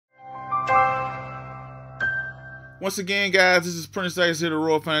Once again, guys, this is Prince Dice here, the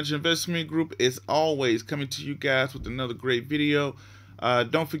Royal Financial Investment Group. As always, coming to you guys with another great video.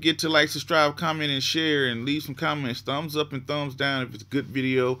 Don't forget to like, subscribe, comment, and share, and leave some comments. Thumbs up and thumbs down if it's a good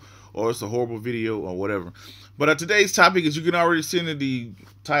video or it's a horrible video or whatever. But today's topic, as you can already see in the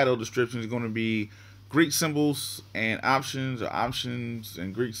title description, is going to be Greek symbols and options, or options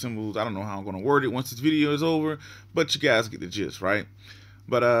and Greek symbols. I don't know how I'm going to word it once this video is over, but you guys get the gist, right?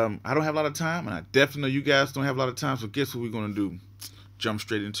 But I don't have a lot of time, and I definitely know you guys don't have a lot of time, so guess what we're going to do? Jump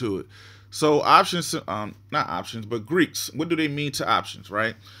straight into it. So options, not options, but Greeks, what do they mean to options,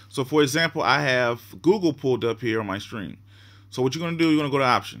 right? So for example, I have Google pulled up here on my screen. So what you're going to do, you're going to go to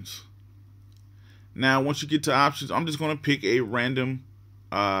options. Now, once you get to options, I'm just going to pick a random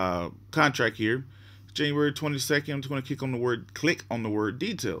contract here. January 22nd, I'm just going to click on the word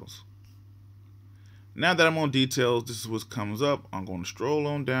details. Now that I'm on details, this is what comes up. I'm going to stroll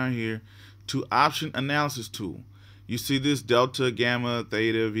on down here to option analysis tool. You see this delta, gamma,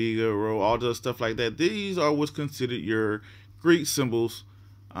 theta, vega, rho, all the stuff like that. These are what's considered your Greek symbols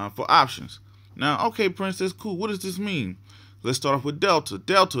for options. Now, okay, Prince, that's cool. What does this mean? Let's start off with delta.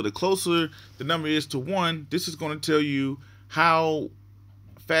 Delta, the closer the number is to 1, this is going to tell you how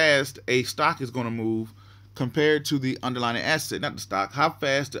fast a stock is going to move compared to the underlying asset, not the stock. How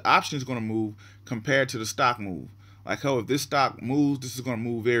fast the option is going to move compared to the stock move. Like how if this stock moves, this is going to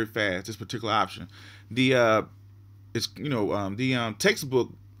move very fast. This particular option. The textbook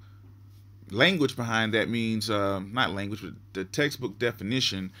language behind that means not language, but the textbook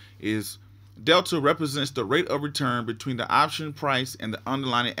definition is delta represents the rate of return between the option price and the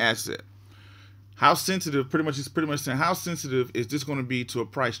underlying asset. How sensitive, pretty much saying how sensitive is this going to be to a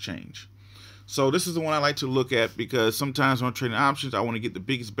price change. So this is the one I like to look at because sometimes when I'm trading options, I want to get the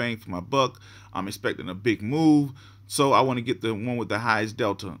biggest bang for my buck. I'm expecting a big move, so I want to get the one with the highest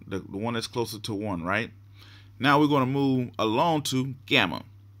delta, the one that's closer to 1, right? Now we're going to move along to gamma.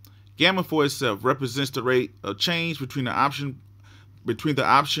 Gamma for itself represents the rate of change between the options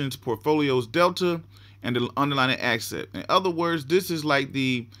portfolio's delta and the underlying asset. In other words, this is like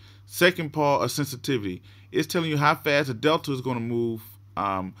the second part of sensitivity. It's telling you how fast the delta is going to move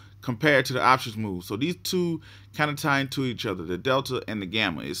compared to the options move. So these two kind of tie into each other, the delta and the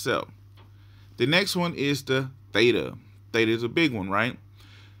gamma itself. The next one is the theta. Theta is a big one, right?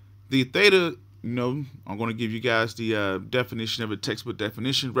 The theta, I'm going to give you guys the definition of a textbook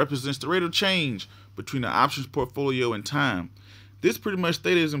definition, represents the rate of change between the options portfolio and time. This pretty much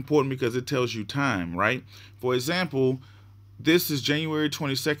theta is important because it tells you time, right? For example, this is January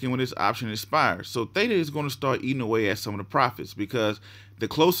 22nd when this option expires. So theta is going to start eating away at some of the profits because the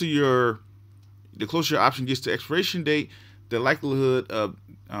closer your option gets to expiration date, the likelihood of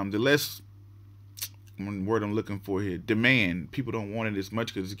the less word I'm looking for here, demand. People don't want it as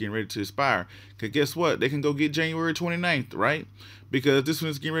much because it's getting ready to expire. Because guess what? They can go get January 29th, right? Because this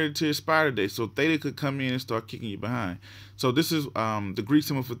one is getting ready to expire today. So theta could come in and start kicking you behind. So this is the Greek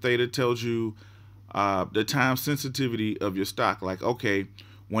symbol for theta tells you the time sensitivity of your stock. Like, okay,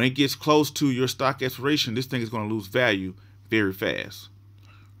 when it gets close to your stock expiration, this thing is going to lose value very fast,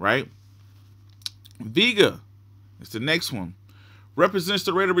 right? Vega is the next one. Represents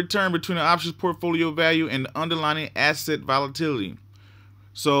the rate of return between the options portfolio value and the underlying asset volatility.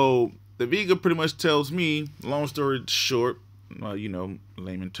 So the Vega pretty much tells me, long story short,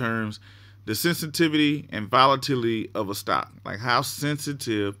 layman terms, the sensitivity and volatility of a stock, like how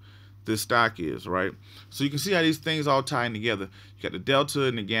sensitive the stock is, right? So you can see how these things all tie in together. You got the delta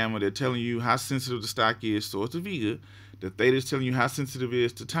and the gamma. They're telling you how sensitive the stock is. So it's the Vega. The theta is telling you how sensitive it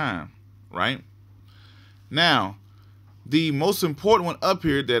is to time, right? Now, the most important one up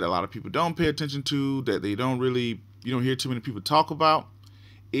here that a lot of people don't pay attention to, that you don't hear too many people talk about,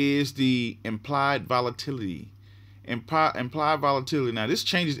 is the implied volatility. Implied volatility. Now, this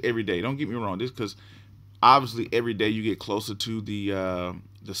changes every day. Don't get me wrong. This because obviously every day you get closer to the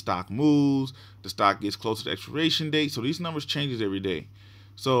stock moves, the stock gets closer to expiration date. So these numbers changes every day.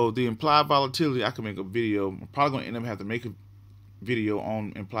 So the implied volatility, I can make a video. I'm probably going to end up having to make a video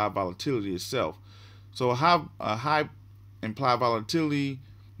on implied volatility itself. So a high implied volatility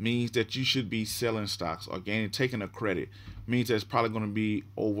means that you should be selling stocks or taking a credit. Means that it's probably going to be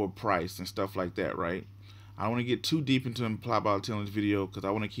overpriced and stuff like that, right? I don't want to get too deep into implied volatility in this video because I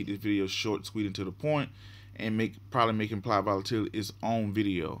want to keep this video short, sweet, and to the point, and probably make implied volatility its own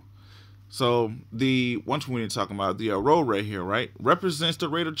video. So the one we're talking about, the rho right here, right, represents the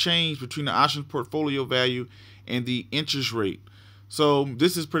rate of change between the options portfolio value and the interest rate. So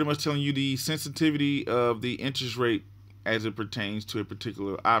this is pretty much telling you the sensitivity of the interest rate as it pertains to a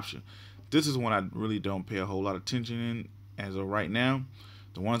particular option. This is one I really don't pay a whole lot of attention in as of right now.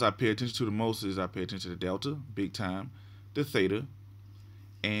 The ones I pay attention to the most is I pay attention to the delta, big time, the theta,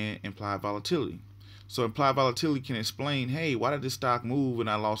 and implied volatility. So implied volatility can explain, hey, why did this stock move and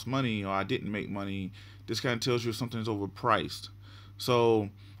I lost money or I didn't make money? This kind of tells you if something's overpriced. So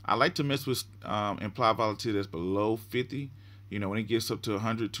I like to mess with implied volatility that's below 50. You know, when it gets up to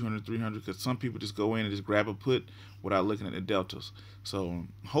 100, 200, 300, because some people just go in and just grab a put without looking at the deltas. So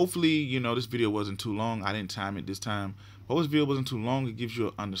hopefully, you know, this video wasn't too long. I didn't time it this time. But this video wasn't too long. It gives you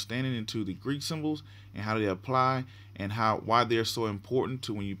an understanding into the Greek symbols and how they apply and why they're so important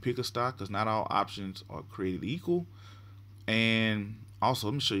to when you pick a stock, because not all options are created equal. And also,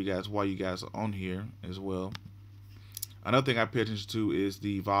 let me show you guys why you guys are on here as well. Another thing I pay attention to is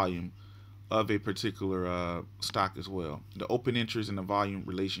the volume of a particular stock as well. The open interest and the volume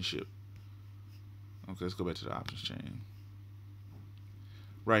relationship. Okay, let's go back to the options chain.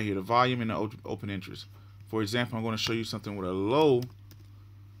 Right here, the volume and the open interest. For example, I'm going to show you something with a low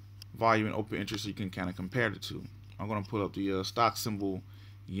volume and open interest so you can kind of compare the two. I'm going to pull up the stock symbol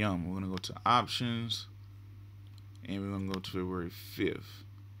YUM. We're going to go to options and we're going to go to February 5th.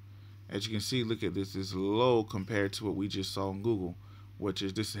 As you can see, look at this. It's low compared to what we just saw on Google, which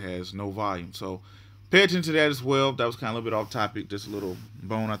is this has no volume. So pay attention to that as well. That was kind of a little bit off topic, just a little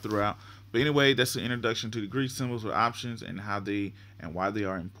bone I threw out. But anyway, that's the introduction to the Greek symbols or options and how they and why they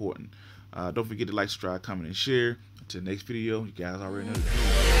are important. Don't forget to like, subscribe, comment, and share. Until the next video, you guys already know.